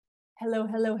Hello,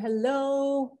 hello,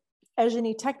 hello.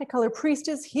 Ejani Technicolor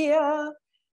Priestess here,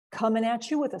 coming at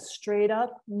you with a straight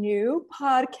up new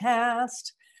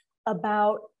podcast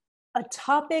about a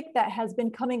topic that has been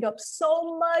coming up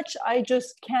so much. I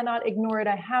just cannot ignore it.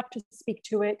 I have to speak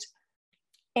to it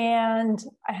and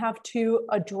I have to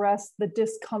address the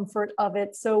discomfort of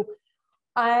it. So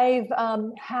I've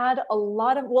had a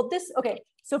lot of, okay.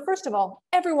 So first of all,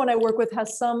 everyone I work with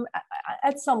has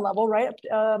at some level, right?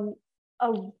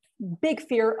 A big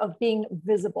fear of being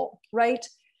visible, right?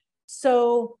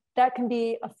 So that can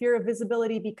be a fear of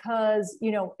visibility because,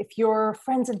 if your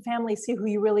friends and family see who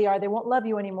you really are, they won't love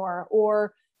you anymore,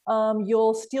 or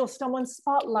you'll steal someone's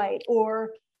spotlight,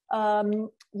 or,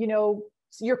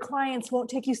 your clients won't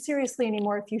take you seriously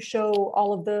anymore if you show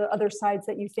all of the other sides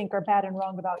that you think are bad and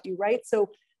wrong about you, right? So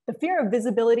the fear of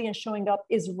visibility and showing up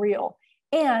is real.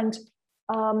 And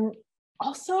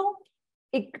also,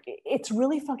 it's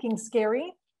really fucking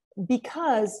scary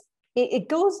because it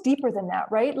goes deeper than that,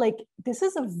 right? Like, this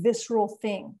is a visceral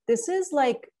thing. This is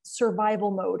like survival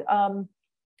mode.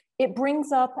 It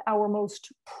brings up our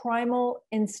most primal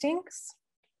instincts,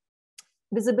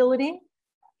 visibility,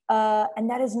 and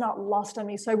that is not lost on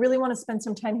me. So I really want to spend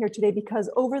some time here today because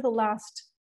over the last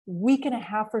week and a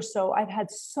half or so, I've had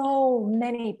so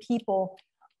many people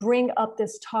bring up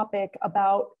this topic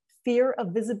about fear of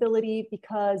visibility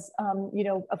because,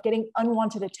 of getting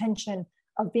unwanted attention,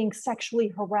 of being sexually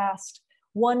harassed.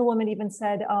 One woman even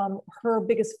said her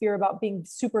biggest fear about being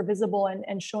super visible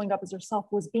and showing up as herself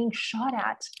was being shot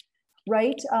at,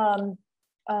 right?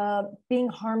 Being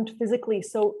harmed physically.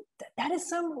 So that is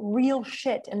some real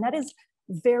shit. And that is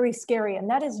very scary. And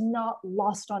that is not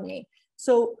lost on me.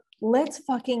 So let's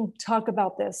fucking talk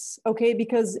about this, okay?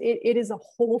 Because it is a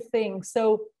whole thing.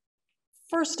 So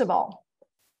first of all,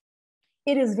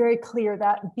 it is very clear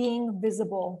that being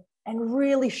visible and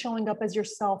really showing up as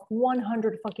yourself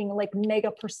 100 fucking like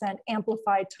mega%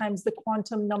 amplified times the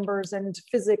quantum numbers and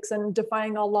physics and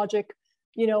defying all logic,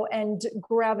 and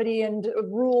gravity and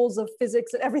rules of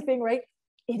physics and everything, right?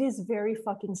 It is very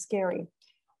fucking scary.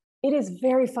 It is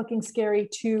very fucking scary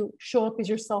to show up as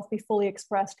yourself, be fully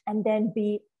expressed, and then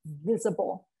be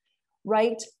visible,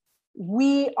 right?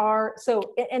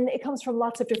 And it comes from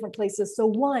lots of different places. So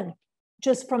one,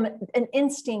 just from an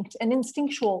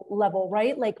instinctual level,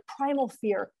 right? Like primal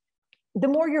fear. The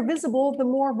more you're visible, the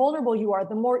more vulnerable you are,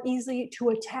 the more easy to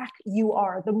attack you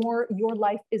are, the more your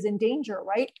life is in danger,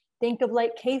 right? Think of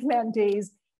like caveman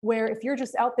days, where if you're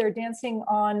just out there dancing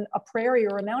on a prairie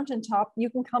or a mountaintop, you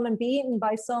can come and be eaten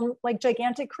by some like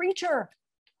gigantic creature,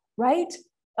 right?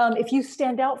 If you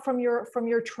stand out from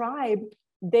your tribe,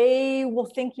 they will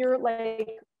think you're like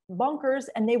bonkers,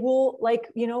 and they will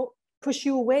push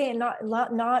you away and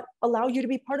not allow you to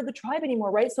be part of the tribe anymore,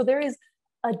 right? So there is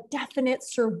a definite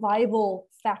survival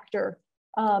factor,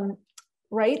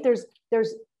 right?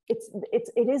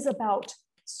 It is about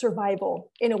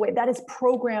survival in a way that is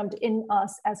programmed in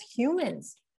us as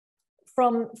humans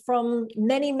from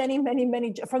many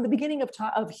from the beginning of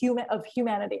time of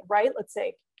humanity, right? Let's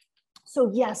say.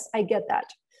 So yes, I get that.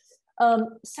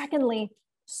 Secondly,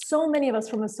 so many of us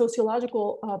from a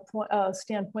sociological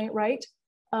standpoint, right,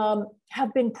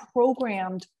 have been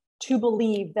programmed to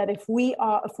believe that if we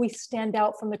stand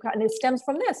out from the crowd, and it stems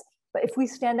from this, but if we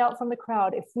stand out from the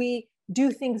crowd, if we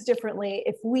do things differently,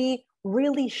 if we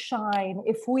really shine,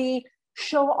 if we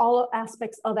show all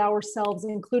aspects of ourselves,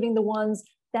 including the ones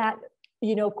that,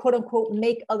 quote unquote,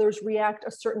 make others react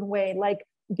a certain way, like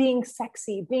being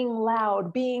sexy, being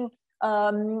loud, being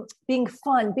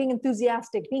fun, being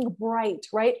enthusiastic, being bright,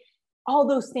 right? All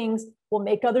those things will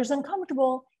make others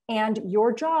uncomfortable. And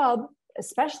your job,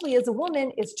 especially as a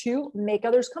woman, is to make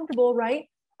others comfortable, right?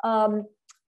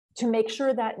 To make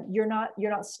sure that you're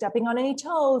not stepping on any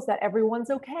toes, that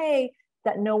everyone's okay,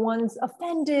 that no one's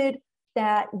offended,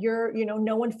 that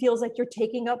no one feels like you're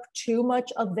taking up too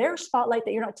much of their spotlight,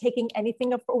 that you're not taking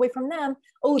anything away from them.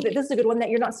 Oh, this is a good one, that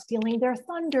you're not stealing their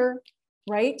thunder,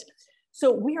 right?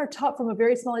 So we are taught from a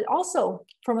very small age, also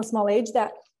from a small age,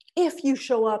 that if you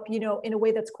show up, in a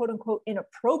way that's quote unquote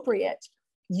inappropriate,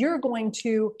 you're going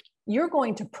to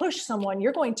push someone,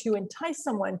 you're going to entice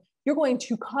someone, you're going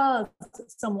to cause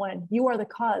someone, you are the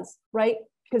cause, right?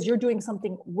 Because you're doing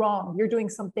something wrong. You're doing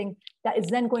something that is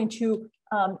then going to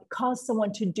cause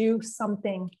someone to do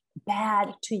something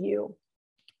bad to you.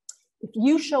 If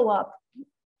you show up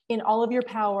in all of your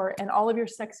power and all of your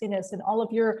sexiness and all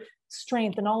of your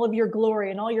strength and all of your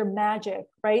glory and all your magic,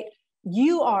 right?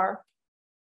 You are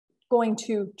going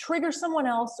to trigger someone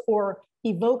else or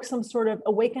evoke some sort of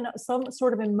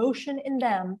emotion in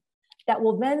them that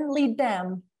will then lead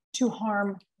them to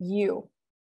harm you.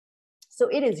 So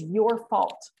it is your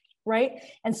fault. right?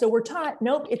 And so we're taught,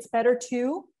 nope, it's better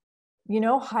to, you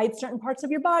know, hide certain parts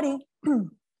of your body,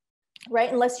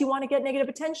 right? Unless you want to get negative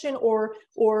attention or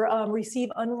receive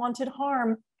unwanted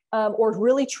harm, or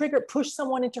really push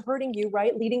someone into hurting you,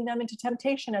 right? Leading them into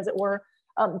temptation, as it were,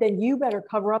 then you better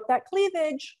cover up that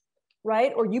cleavage,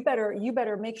 right? Or you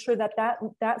better make sure that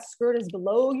that skirt is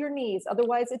below your knees.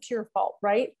 Otherwise it's your fault,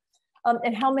 right?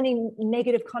 And how many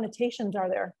negative connotations are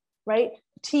there, right?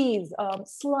 Tease,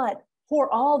 slut, whore,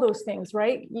 all those things,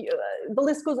 right? The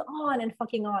list goes on and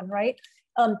fucking on, right?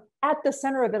 At the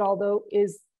center of it all, though,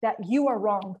 is that you are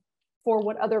wrong for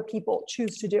what other people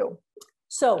choose to do.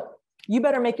 So you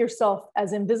better make yourself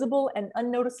as invisible and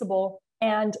unnoticeable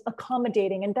and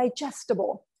accommodating and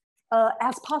digestible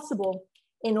as possible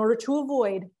in order to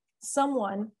avoid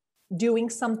someone doing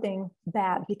something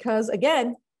bad. Because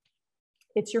again,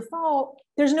 it's your fault.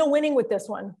 There's no winning with this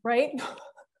one, right?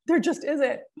 There just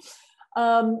isn't.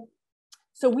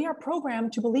 So we are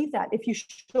programmed to believe that if you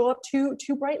show up too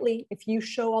brightly, if you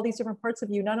show all these different parts of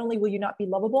you, not only will you not be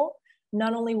lovable,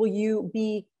 not only will you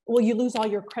lose all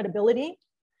your credibility,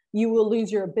 you will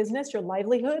lose your business, your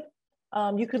livelihood.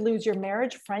 You could lose your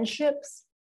marriage, friendships.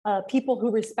 People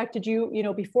who respected you, you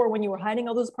know, before when you were hiding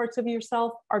all those parts of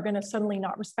yourself are going to suddenly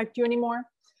not respect you anymore.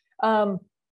 And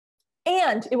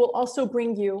it will also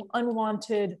bring you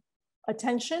unwanted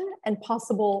attention and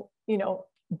possible, you know,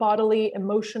 bodily,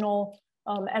 emotional,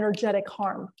 energetic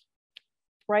harm,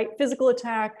 right? Physical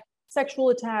attack, sexual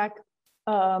attack,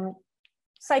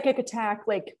 psychic attack.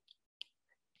 Like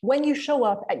when you show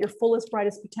up at your fullest,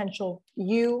 brightest potential,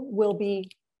 you will be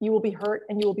hurt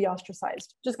and you will be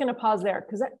ostracized. Just going to pause there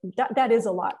because that is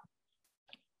a lot.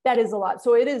 That is a lot.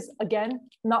 So it is, again,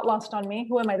 not lost on me.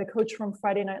 Who am I? The coach from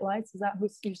Friday Night Lights? Is that who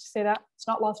used to say that? It's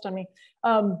not lost on me.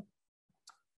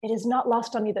 It is not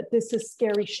lost on me that this is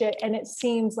scary shit. And it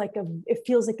seems like it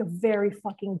feels like a very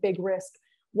fucking big risk.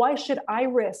 Why should I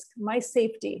risk my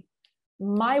safety,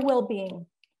 my well-being,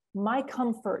 my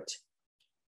comfort,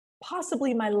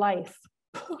 possibly my life,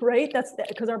 right? That's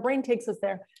because our brain takes us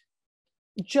there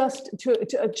just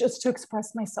to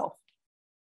express myself.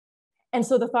 And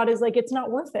so the thought is like, it's not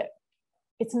worth it.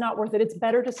 It's not worth it. It's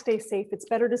better to stay safe. It's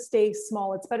better to stay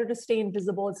small. It's better to stay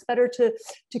invisible. It's better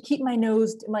to keep my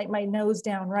nose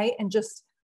down, right? And just,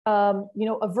 you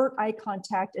know, avert eye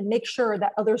contact and make sure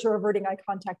that others are averting eye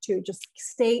contact too. Just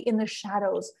stay in the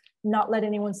shadows, not let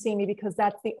anyone see me, because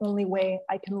that's the only way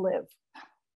I can live.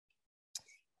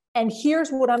 And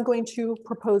here's what I'm going to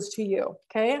propose to you,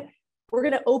 okay? We're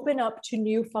going to open up to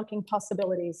new fucking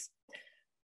possibilities.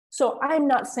 So I'm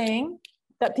not saying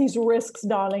that these risks,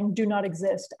 darling, do not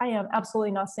exist. I am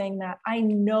absolutely not saying that. I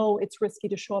know it's risky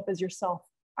to show up as yourself.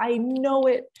 I know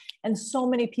it. And so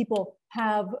many people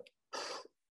have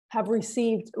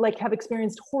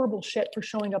experienced horrible shit for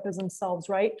showing up as themselves,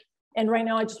 right? And right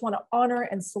now I just want to honor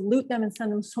and salute them and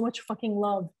send them so much fucking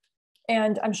love.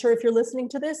 And I'm sure if you're listening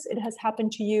to this, it has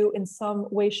happened to you in some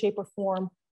way, shape, or form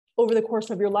over the course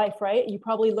of your life, right? You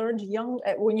probably learned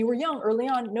when you were young, early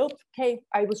on, nope, okay,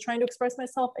 I was trying to express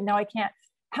myself and now I can't.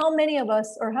 How many of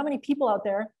us, or how many people out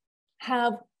there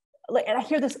have, like, and I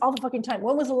hear this all the fucking time,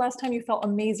 when was the last time you felt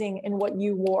amazing in what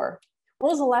you wore? When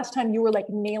was the last time you were like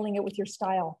nailing it with your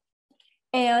style?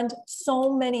 And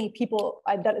so many people,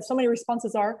 so many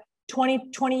responses are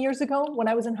 20 years ago when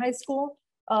I was in high school,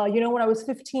 you know, when I was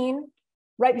 15,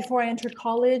 right before I entered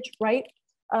college, right?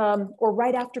 Or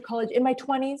right after college in my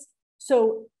 20s.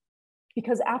 So,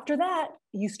 because after that,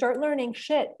 you start learning,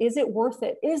 shit, is it worth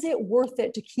it? Is it worth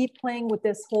it to keep playing with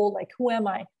this whole, like, who am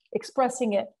I?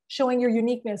 Expressing it, showing your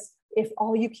uniqueness, if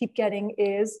all you keep getting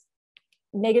is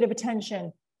negative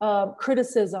attention,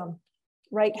 criticism,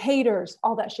 right? Haters,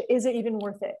 all that shit. Is it even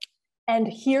worth it? And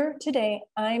here today,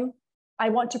 I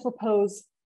want to propose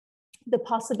the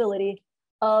possibility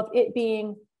of it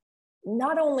being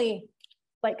not only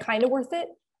like kind of worth it,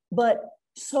 but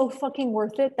so fucking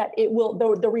worth it that it will,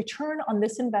 the return on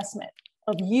this investment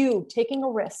of you taking a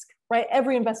risk, right?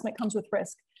 Every investment comes with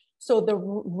risk. So the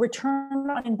return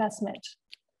on investment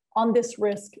on this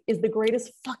risk is the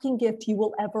greatest fucking gift you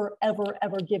will ever, ever,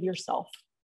 ever give yourself.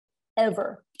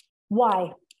 Ever.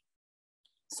 Why?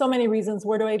 So many reasons.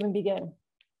 Where do I even begin?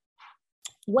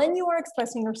 When you are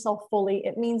expressing yourself fully,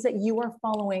 it means that you are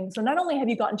following. So not only have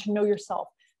you gotten to know yourself,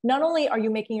 not only are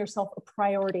you making yourself a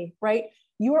priority, right?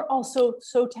 You are also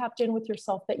so tapped in with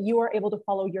yourself that you are able to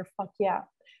follow your fuck yeah.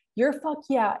 Your fuck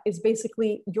yeah is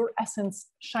basically your essence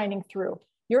shining through.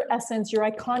 Your essence, your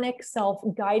iconic self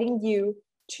guiding you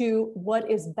to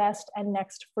what is best and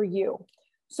next for you.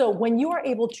 So when you are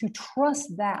able to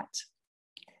trust that,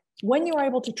 when you are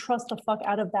able to trust the fuck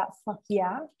out of that fuck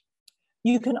yeah,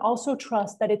 you can also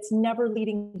trust that it's never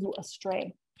leading you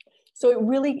astray. So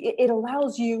it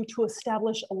allows you to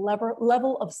establish a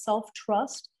level of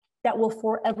self-trust that will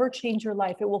forever change your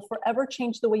life. It will forever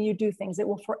change the way you do things. It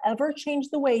will forever change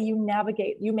the way you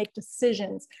navigate, you make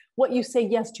decisions, what you say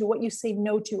yes to, what you say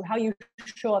no to, how you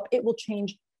show up. It will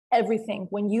change everything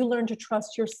when you learn to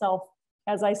trust yourself,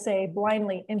 as I say,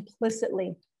 blindly,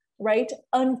 implicitly, right?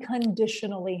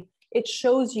 Unconditionally. It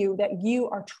shows you that you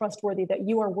are trustworthy, that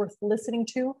you are worth listening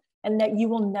to, and that you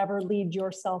will never lead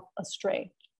yourself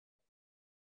astray.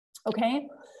 Okay?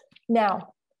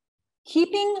 Now,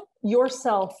 keeping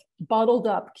yourself bottled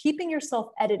up, keeping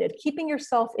yourself edited, keeping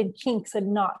yourself in kinks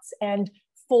and knots and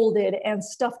folded and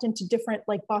stuffed into different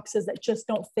like boxes that just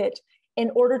don't fit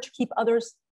in order to keep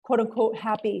others, quote unquote,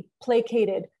 happy,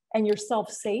 placated, and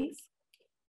yourself safe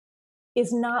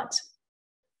is not,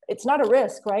 it's not a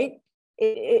risk, right?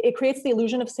 It creates the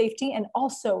illusion of safety. And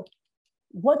also,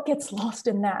 what gets lost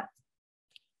in that?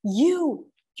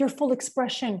 Your full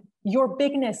expression, your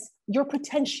bigness, your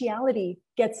potentiality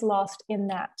gets lost in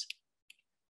that.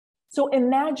 So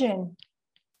imagine,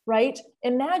 right?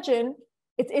 Imagine,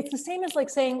 it's the same as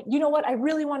like saying, you know what, I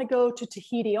really want to go to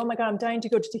Tahiti. Oh my God, I'm dying to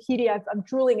go to Tahiti. I'm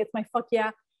drooling, it's my fuck yeah.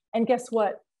 And guess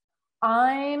what?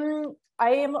 I'm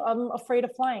afraid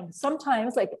of flying.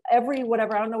 Sometimes, like every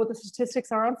whatever, I don't know what the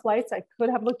statistics are on flights. I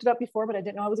could have looked it up before, but I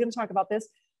didn't know I was going to talk about this.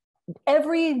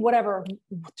 Every whatever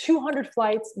 200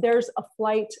 flights, there's a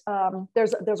flight,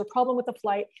 there's a problem with the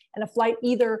flight, and a flight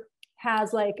either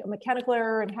has like a mechanical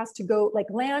error and has to go like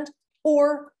land,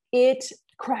 or it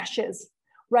crashes,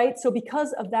 right? So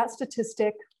because of that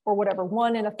statistic, or whatever,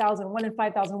 1 in 1,000, 1 in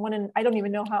 5,000, 1 in, I don't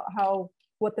even know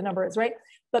what the number is, right?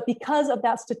 But because of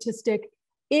that statistic,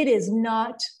 it is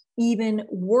not even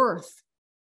worth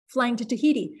flying to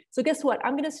Tahiti. So guess what?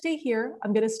 I'm going to stay here.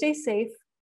 I'm going to stay safe.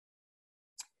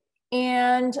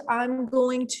 And I'm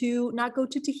going to not go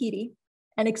to Tahiti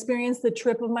and experience the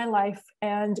trip of my life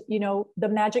and, you know, the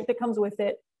magic that comes with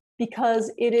it,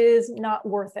 because it is not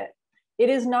worth it. It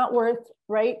is not worth,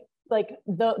 right? Like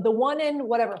the 1 in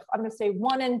whatever, I'm going to say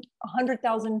 1 in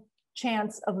 100,000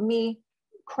 chance of me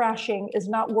crashing is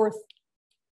not worth,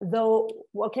 though,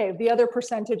 okay, the other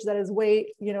percentage that is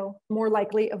way, you know, more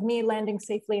likely of me landing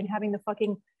safely and having the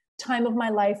fucking time of my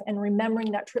life and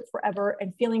remembering that trip forever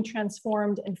and feeling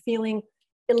transformed and feeling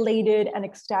elated and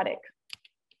ecstatic.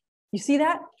 You see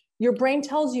that? Your brain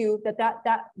tells you that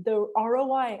the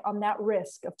ROI on that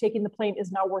risk of taking the plane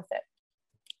is not worth it.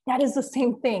 That is the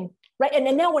same thing, right?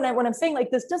 And now when I'm saying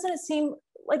like this, doesn't it seem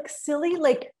like silly?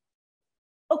 Like,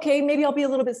 okay, maybe I'll be a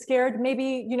little bit scared.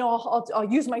 Maybe, you know, I'll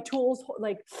use my tools,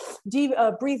 like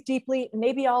breathe deeply.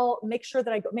 Maybe I'll make sure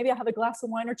that maybe I have a glass of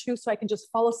wine or two so I can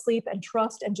just fall asleep and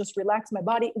trust and just relax my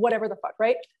body, whatever the fuck,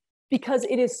 right? Because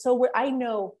it is so, I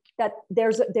know that there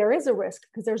is a risk,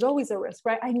 because there's always a risk,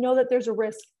 right? I know that there's a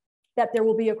risk that there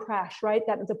will be a crash, right?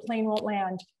 That the plane won't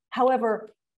land. However,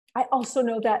 I also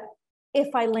know that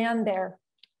if I land there,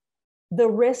 the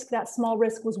risk, that small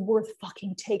risk, was worth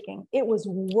fucking taking. It was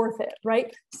worth it,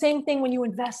 right? Same thing when you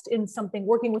invest in something,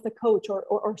 working with a coach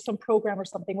or some program or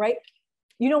something, right?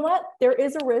 You know what? There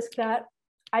is a risk that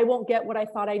I won't get what I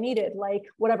thought I needed, like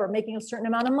whatever, making a certain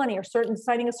amount of money or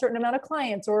signing a certain amount of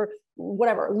clients or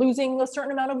whatever, losing a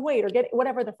certain amount of weight or getting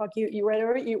whatever the fuck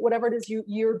whatever it is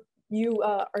you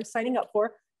are signing up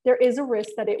for. There is a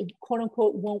risk that it quote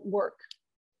unquote won't work,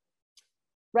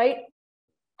 right?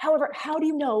 However, how do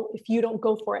you know if you don't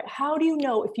go for it? How do you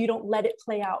know if you don't let it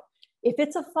play out? If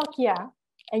it's a fuck yeah,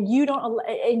 and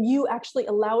you actually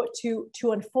allow it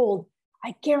to unfold,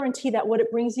 I guarantee that what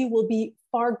it brings you will be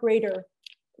far greater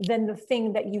than the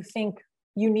thing that you think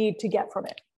you need to get from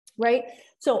it, right?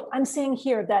 So I'm saying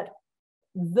here that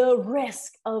the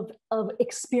risk of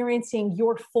experiencing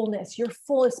your fullness, your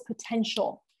fullest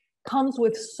potential, comes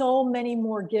with so many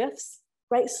more gifts,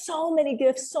 right? So many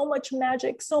gifts, so much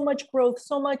magic, so much growth,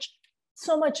 so much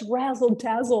razzle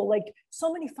dazzle, like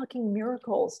so many fucking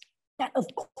miracles that of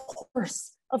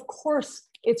course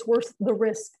it's worth the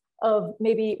risk of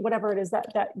maybe whatever it is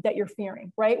that you're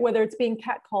fearing, right? Whether it's being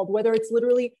catcalled, whether it's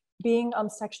literally being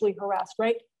sexually harassed,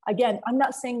 right? Again, I'm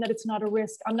not saying that it's not a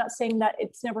risk. I'm not saying that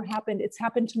it's never happened. It's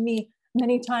happened to me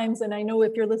many times. And I know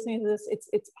if you're listening to this,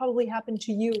 it's probably happened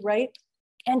to you, right?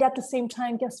 And at the same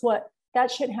time, guess what? That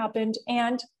shit happened,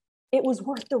 and it was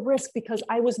worth the risk because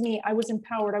I was me. I was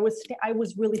empowered. I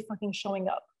was really fucking showing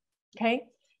up. Okay.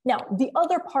 Now, the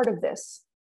other part of this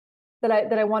that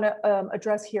I want to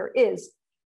address here is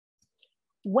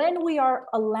when we are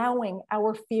allowing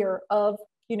our fear of,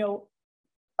 you know,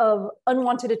 of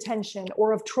unwanted attention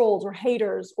or of trolls or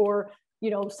haters or, you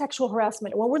know, sexual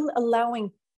harassment, when we're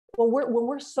allowing when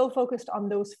we're so focused on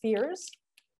those fears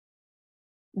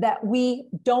that we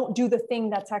don't do the thing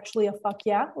that's actually a fuck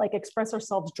yeah, like express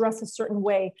ourselves, dress a certain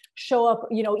way, show up,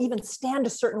 you know, even stand a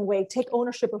certain way, take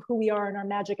ownership of who we are and our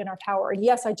magic and our power. And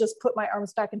yes, I just put my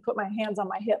arms back and put my hands on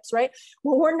my hips, right?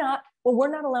 When we're not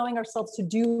allowing ourselves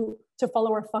to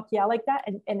follow our fuck yeah like that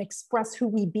and express who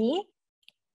we be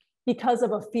because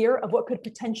of a fear of what could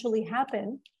potentially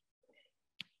happen,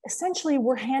 essentially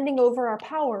we're handing over our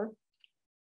power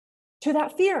to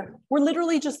that fear. We're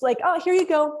literally just like, oh, here you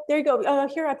go. There you go.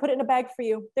 Here, I put it in a bag for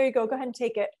you. There you go. Go ahead and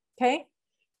take it. Okay.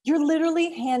 You're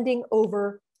literally handing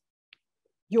over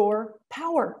your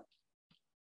power.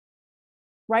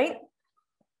 Right.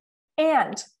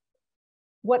 And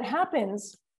what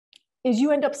happens is you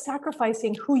end up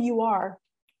sacrificing who you are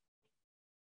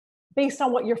based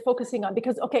on what you're focusing on.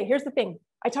 Because, okay, here's the thing.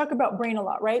 I talk about brain a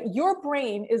lot, right? Your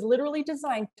brain is literally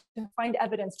designed to find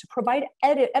evidence, to provide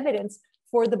evidence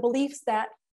for the beliefs that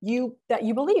you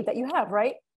believe, that you have,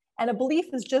 right? And a belief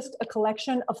is just a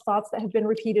collection of thoughts that have been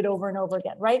repeated over and over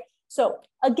again, right? So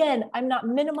again, I'm not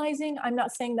minimizing. I'm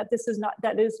not saying that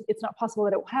it's not possible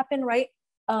that it will happen, right?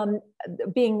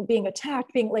 Being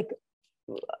attacked, being like,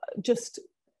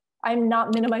 I'm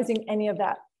not minimizing any of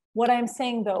that. What I'm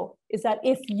saying though, is that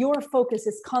if your focus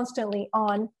is constantly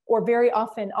on, or very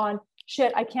often on,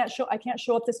 shit, I can't show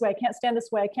up this way. I can't stand this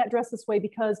way. I can't dress this way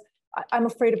because I'm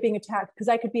afraid of being attacked, because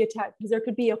I could be attacked, because there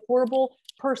could be a horrible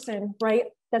person, right?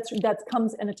 That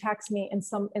comes and attacks me in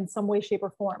some way, shape,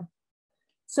 or form.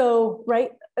 So,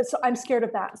 right. So I'm scared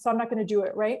of that. So I'm not going to do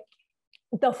it. Right.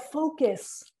 The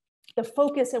focus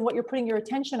and what you're putting your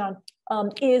attention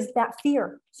on is that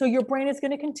fear. So your brain is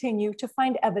going to continue to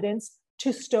find evidence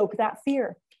to stoke that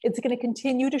fear. It's going to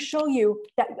continue to show you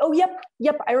that, oh,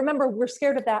 yep, I remember, we're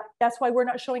scared of that. That's why we're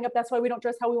not showing up. That's why we don't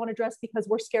dress how we want to dress, because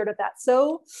we're scared of that.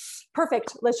 So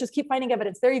perfect. Let's just keep finding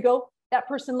evidence. There you go. That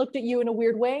person looked at you in a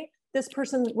weird way. This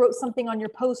person wrote something on your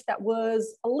post that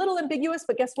was a little ambiguous,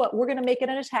 but guess what? We're going to make it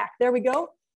an attack. There we go.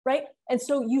 Right. And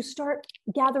so you start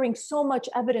gathering so much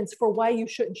evidence for why you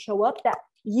shouldn't show up that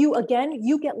you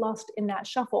get lost in that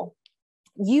shuffle.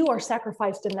 You are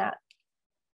sacrificed in that.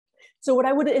 So what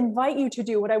I would invite you to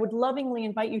do, what I would lovingly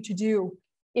invite you to do,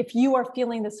 if you are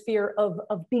feeling this fear of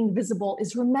being visible,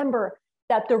 is remember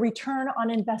that the return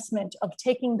on investment of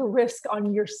taking the risk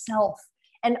on yourself,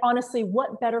 and honestly,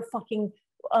 what better fucking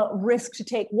risk to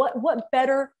take? What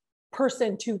better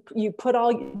person to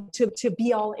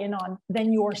be all in on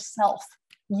than yourself?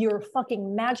 Your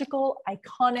fucking magical,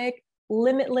 iconic,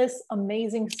 limitless,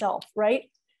 amazing self, right?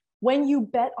 When you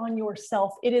bet on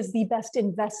yourself, it is the best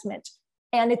investment.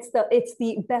 And it's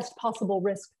the best possible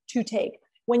risk to take.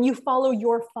 When you follow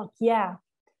your fuck yeah,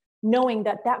 knowing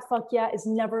that fuck yeah is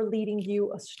never leading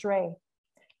you astray,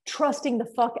 trusting the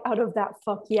fuck out of that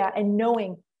fuck yeah, and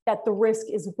knowing that the risk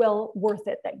is well worth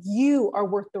it, that you are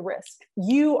worth the risk.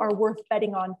 You are worth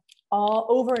betting on all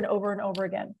over and over and over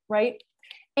again, right?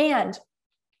 And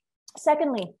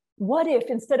secondly, what if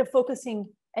instead of focusing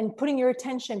and putting your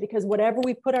attention, because whatever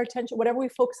we put our attention, whatever we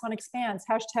focus on expands,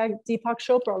 hashtag Deepak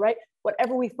Chopra, right?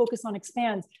 Whatever we focus on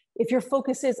expands. If your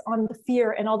focus is on the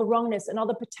fear and all the wrongness and all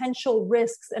the potential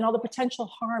risks and all the potential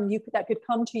harm that could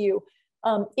come to you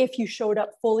if you showed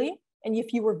up fully and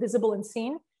if you were visible and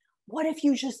seen, what if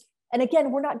you just, and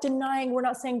again, we're not denying, we're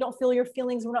not saying don't feel your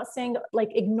feelings, we're not saying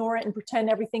like ignore it and pretend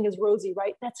everything is rosy,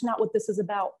 right? That's not what this is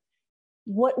about.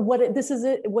 This is,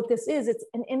 it's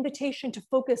an invitation to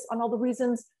focus on all the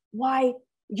reasons why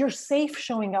you're safe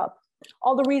showing up,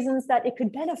 all the reasons that it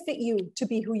could benefit you to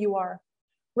be who you are,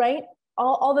 right?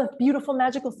 All the beautiful,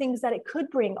 magical things that it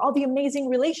could bring, all the amazing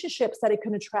relationships that it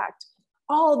could attract,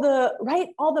 all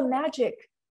the magic,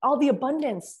 all the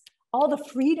abundance, all the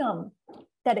freedom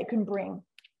that it can bring.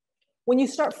 When you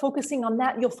start focusing on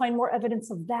that, you'll find more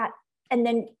evidence of that. And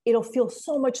then it'll feel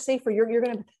so much safer. You're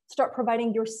going to start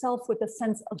providing yourself with a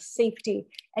sense of safety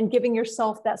and giving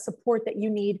yourself that support that you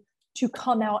need to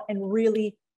come out and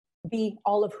really be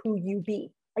all of who you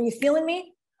be. Are you feeling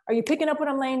me? Are you picking up what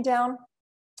I'm laying down?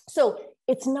 So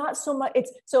it's not so much,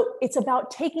 it's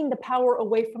about taking the power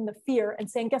away from the fear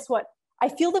and saying, guess what? I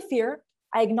feel the fear.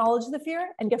 I acknowledge the fear.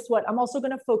 And guess what? I'm also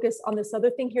going to focus on this other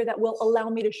thing here that will allow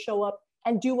me to show up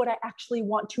and do what I actually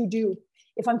want to do.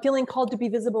 If I'm feeling called to be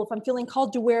visible, if I'm feeling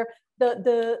called to wear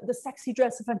the sexy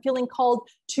dress, if I'm feeling called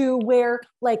to wear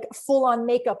like full on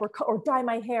makeup or dye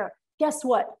my hair, guess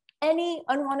what? Any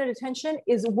unwanted attention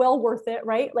is well worth it,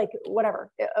 right? Like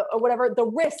whatever,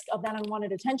 the risk of that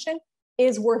unwanted attention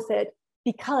is worth it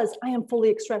because I am fully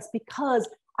expressed, because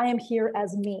I am here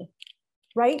as me,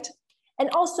 right? And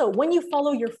also when you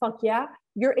follow your fuck yeah,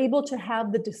 you're able to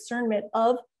have the discernment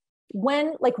of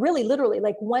when, like really literally,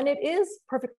 like when it is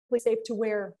perfectly safe to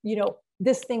wear, you know,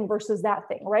 this thing versus that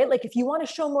thing, right? Like if you want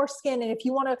to show more skin and if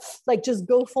you want to like just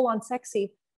go full on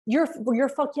sexy, your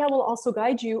fuck yeah will also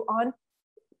guide you on,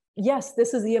 yes,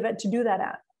 this is the event to do that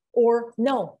at, or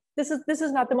no, this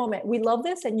is not the moment. We love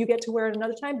this and you get to wear it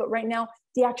another time, but right now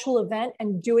the actual event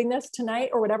and doing this tonight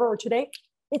or whatever, or today,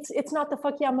 it's not the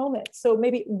fuck yeah moment. So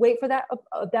maybe wait for that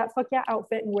fuck yeah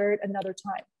outfit and wear it another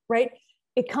time, right?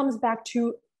 It comes back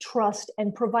to trust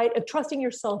and trusting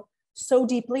yourself so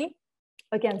deeply,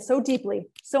 again, so deeply,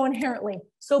 so inherently,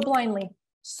 so blindly,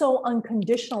 so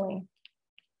unconditionally,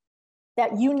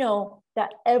 that you know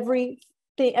that every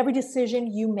decision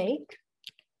you make,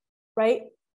 right,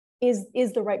 is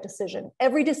the right decision.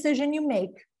 Every decision you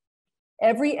make,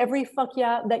 every fuck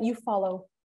yeah that you follow,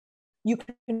 you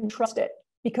can trust it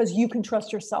because you can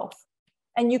trust yourself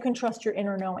and you can trust your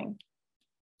inner knowing,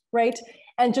 right?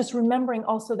 And just remembering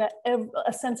also that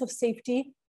a sense of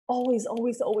safety always,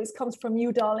 always, always comes from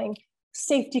you, darling.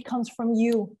 Safety comes from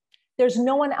you. There's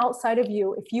no one outside of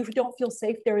you. If you don't feel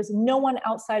safe, there is no one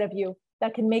outside of you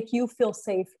that can make you feel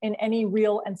safe in any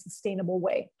real and sustainable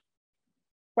way,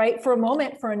 right? For a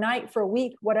moment, for a night, for a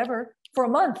week, whatever, for a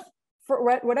month, for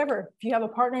whatever. If you have a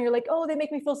partner, you're like, oh, they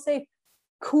make me feel safe.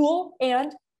 Cool.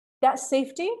 And that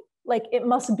safety, like it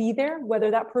must be there, whether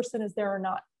that person is there or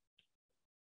not.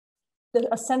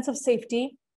 A sense of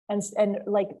safety and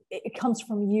like it comes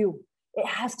from you. It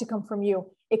has to come from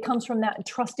you. It comes from that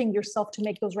trusting yourself to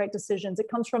make those right decisions. It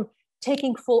comes from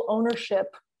taking full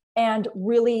ownership and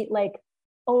really like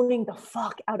owning the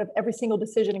fuck out of every single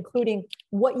decision, including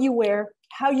what you wear,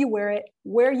 how you wear it,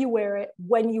 where you wear it,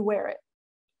 when you wear it,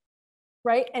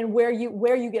 right? And where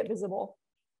you get visible.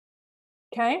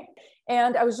 Okay.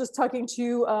 And I was just talking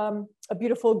to a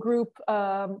beautiful group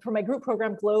for my group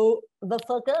program, Glow the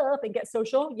Fuck Up and Get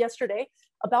Social, yesterday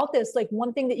about this. Like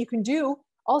one thing that you can do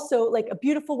also, like a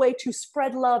beautiful way to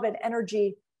spread love and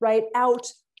energy, right, out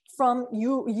from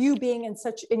you being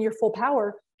in your full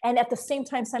power, and at the same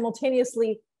time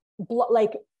simultaneously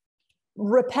like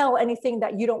repel anything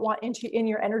that you don't want in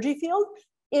your energy field,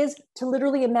 is to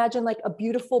literally imagine like a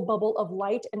beautiful bubble of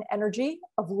light and energy,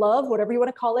 of love, whatever you want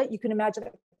to call it. You can imagine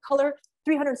a color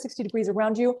 360 degrees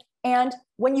around you. And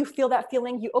when you feel that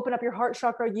feeling, you open up your heart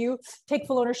chakra, you take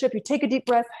full ownership, you take a deep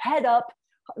breath, head up,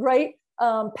 right?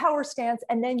 Power stance.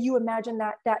 And then you imagine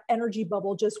that energy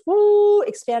bubble just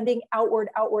expanding outward,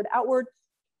 outward, outward,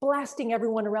 blasting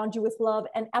everyone around you with love.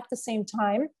 And at the same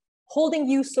time, holding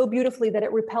you so beautifully that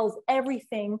it repels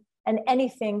everything and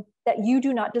anything that you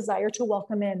do not desire to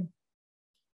welcome in.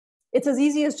 It's as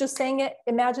easy as just saying it,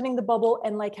 imagining the bubble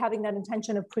and like having that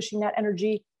intention of pushing that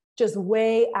energy just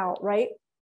way out, right?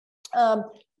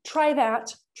 Try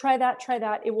that.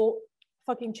 It will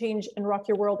fucking change and rock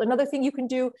your world. Another thing you can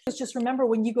do is just remember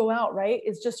when you go out, right?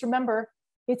 Is just remember,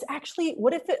 it's actually,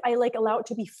 what if I like allow it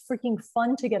to be freaking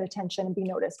fun to get attention and be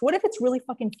noticed? What if it's really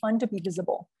fucking fun to be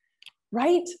visible,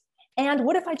 right? And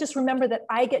what if I just remember that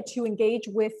I get to engage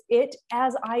with it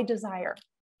as I desire?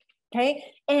 Okay.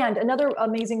 And another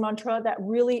amazing mantra that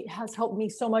really has helped me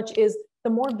so much is the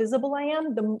more visible I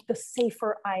am, the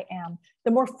safer I am.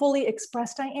 The more fully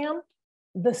expressed I am,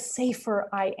 the safer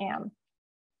I am.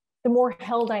 The more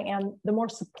held I am, the more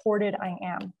supported I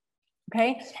am.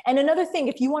 Okay. And another thing,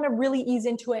 if you want to really ease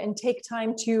into it and take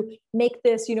time to make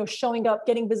this, you know, showing up,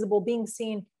 getting visible, being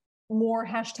seen more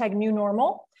 #new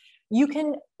normal, you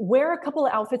can wear a couple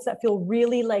of outfits that feel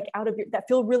really like that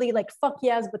feel really like fuck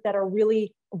yes, but that are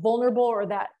really vulnerable or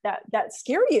that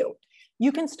scare you.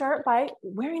 You can start by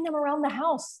wearing them around the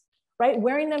house, right?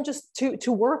 Wearing them just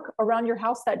to work around your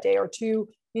house that day, or to,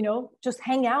 you know, just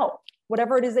hang out,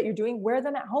 whatever it is that you're doing, wear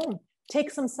them at home.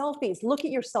 Take some selfies, look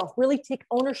at yourself, really take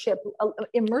ownership,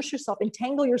 immerse yourself,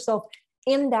 entangle yourself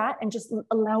in that, and just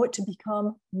allow it to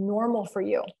become normal for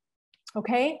you.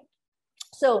 Okay.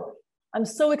 So I'm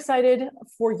so excited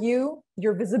for you,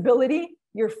 your visibility,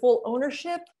 your full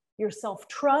ownership, your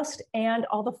self-trust, and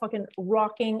all the fucking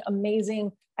rocking,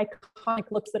 amazing,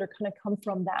 iconic looks that are going to come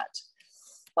from that.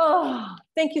 Oh,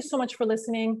 thank you so much for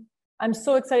listening. I'm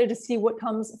so excited to see what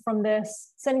comes from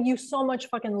this. Sending you so much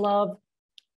fucking love.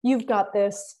 You've got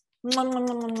this. Mwah, mwah,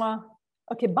 mwah, mwah.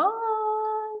 Okay, bye.